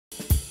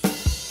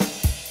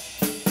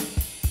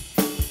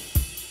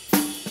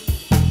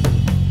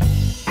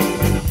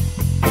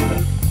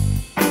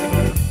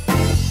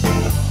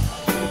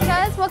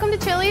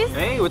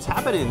what's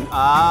happening?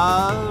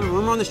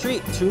 Rumor on the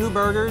street, 2 new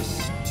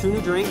burgers, 2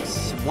 new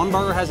drinks, 1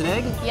 burger has an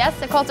egg. Yes,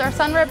 it's called our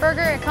Sunred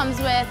Burger. It comes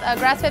with a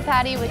grass-fed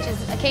patty, which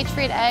is a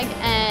cage-free egg,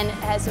 and it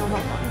has no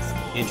hormones.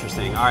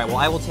 Interesting. All right, well,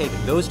 I will take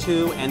those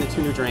 2 and the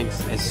 2 new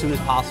drinks as soon as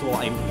possible.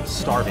 I'm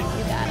starving.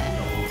 You got it.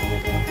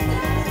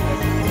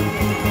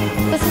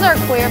 This is our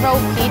Cuervo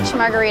Peach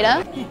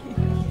Margarita.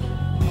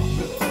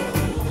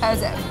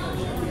 How's it?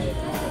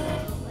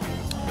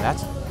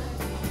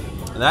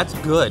 That's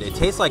good. It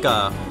tastes like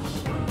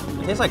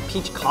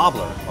peach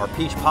cobbler or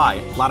peach pie.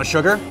 A lot of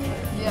sugar.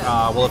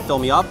 Yeah. Will it fill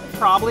me up?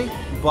 Probably.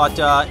 But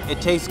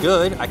it tastes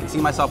good. I can see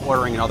myself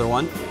ordering another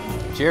one.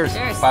 Cheers.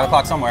 Cheers. 5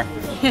 o'clock somewhere.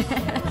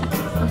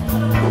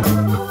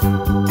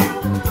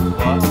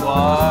 What?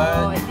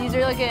 Oh, these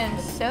are looking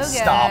so good.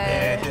 Stop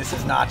it. This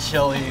is not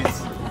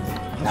Chili's.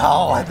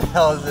 No, what the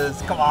hell is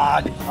this? Come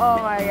on. Oh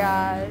my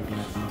God.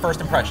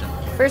 First impression.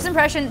 First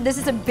impression, this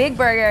is a big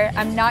burger.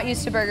 I'm not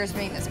used to burgers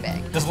being this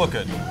big. Does it look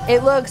good?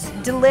 It looks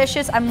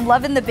delicious. I'm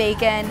loving the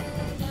bacon.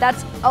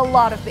 That's a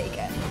lot of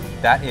bacon.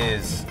 That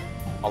is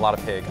a lot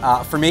of pig.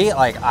 For me,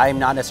 like, I'm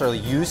not necessarily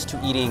used to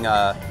eating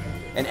an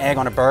egg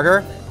on a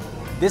burger.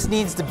 This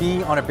needs to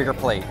be on a bigger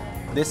plate.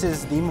 This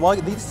is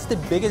the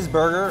biggest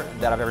burger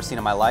that I've ever seen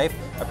in my life.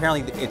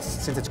 Apparently,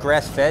 since it's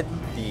grass-fed,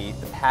 the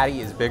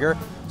patty is bigger.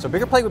 So a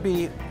bigger plate would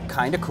be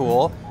kind of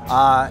cool.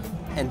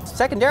 And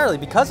secondarily,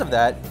 because of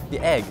that, the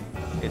egg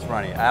is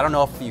runny. I don't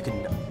know if you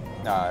can,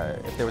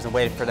 if there was a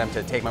way for them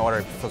to take my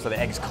order so the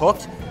egg's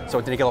cooked, so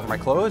it didn't get over my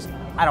clothes.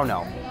 I don't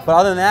know. But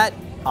other than that,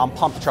 I'm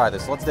pumped to try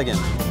this. So let's dig in.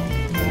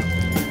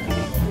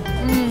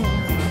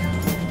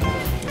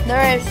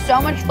 There is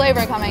so much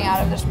flavor coming out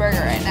of this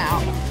burger right now.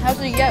 How's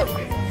the yolk?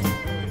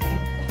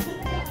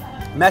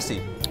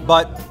 Messy,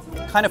 but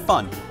kind of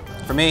fun.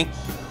 For me,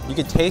 you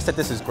can taste that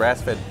this is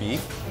grass-fed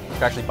beef. If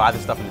you actually buy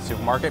this stuff in the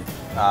supermarket,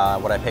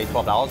 would I pay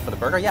 $12 for the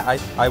burger? Yeah,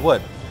 I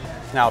would.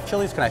 Now, if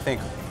Chili's can, I think,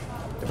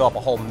 develop a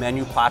whole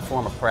menu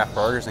platform of craft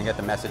burgers and get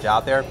the message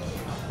out there,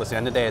 listen, at the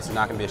end of the day, it's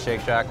not going to be a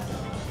Shake Shack.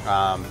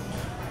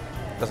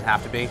 It doesn't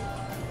have to be.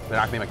 They're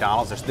not going to be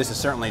McDonald's. This is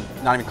certainly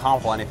not even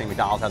comparable to anything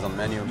McDonald's has on the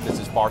menu. This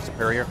is far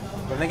superior.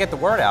 But if they get the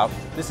word out,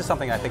 this is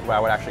something I think I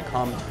would actually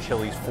come to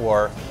Chili's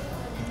for.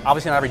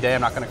 Obviously, not every day.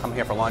 I'm not going to come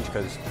here for lunch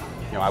because,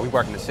 we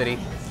work in the city,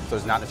 so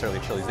there's not necessarily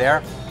a Chili's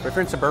there. But if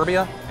you're in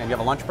suburbia and you have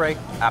a lunch break,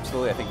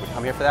 absolutely, I think we'd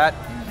come here for that.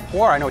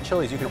 Or I know at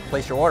Chili's, you can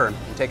place your order and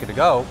take it to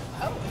go.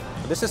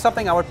 But this is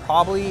something I would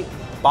probably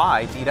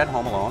buy to eat at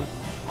home alone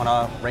on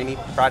a rainy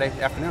Friday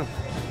afternoon.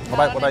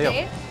 What about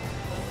you?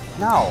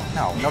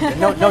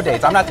 No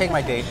dates. I'm not taking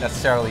my date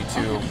necessarily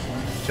to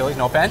Chili's,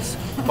 no offense.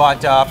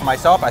 But for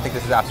myself, I think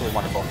this is absolutely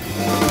wonderful.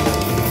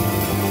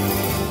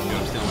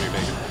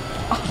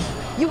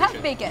 You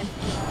have bacon.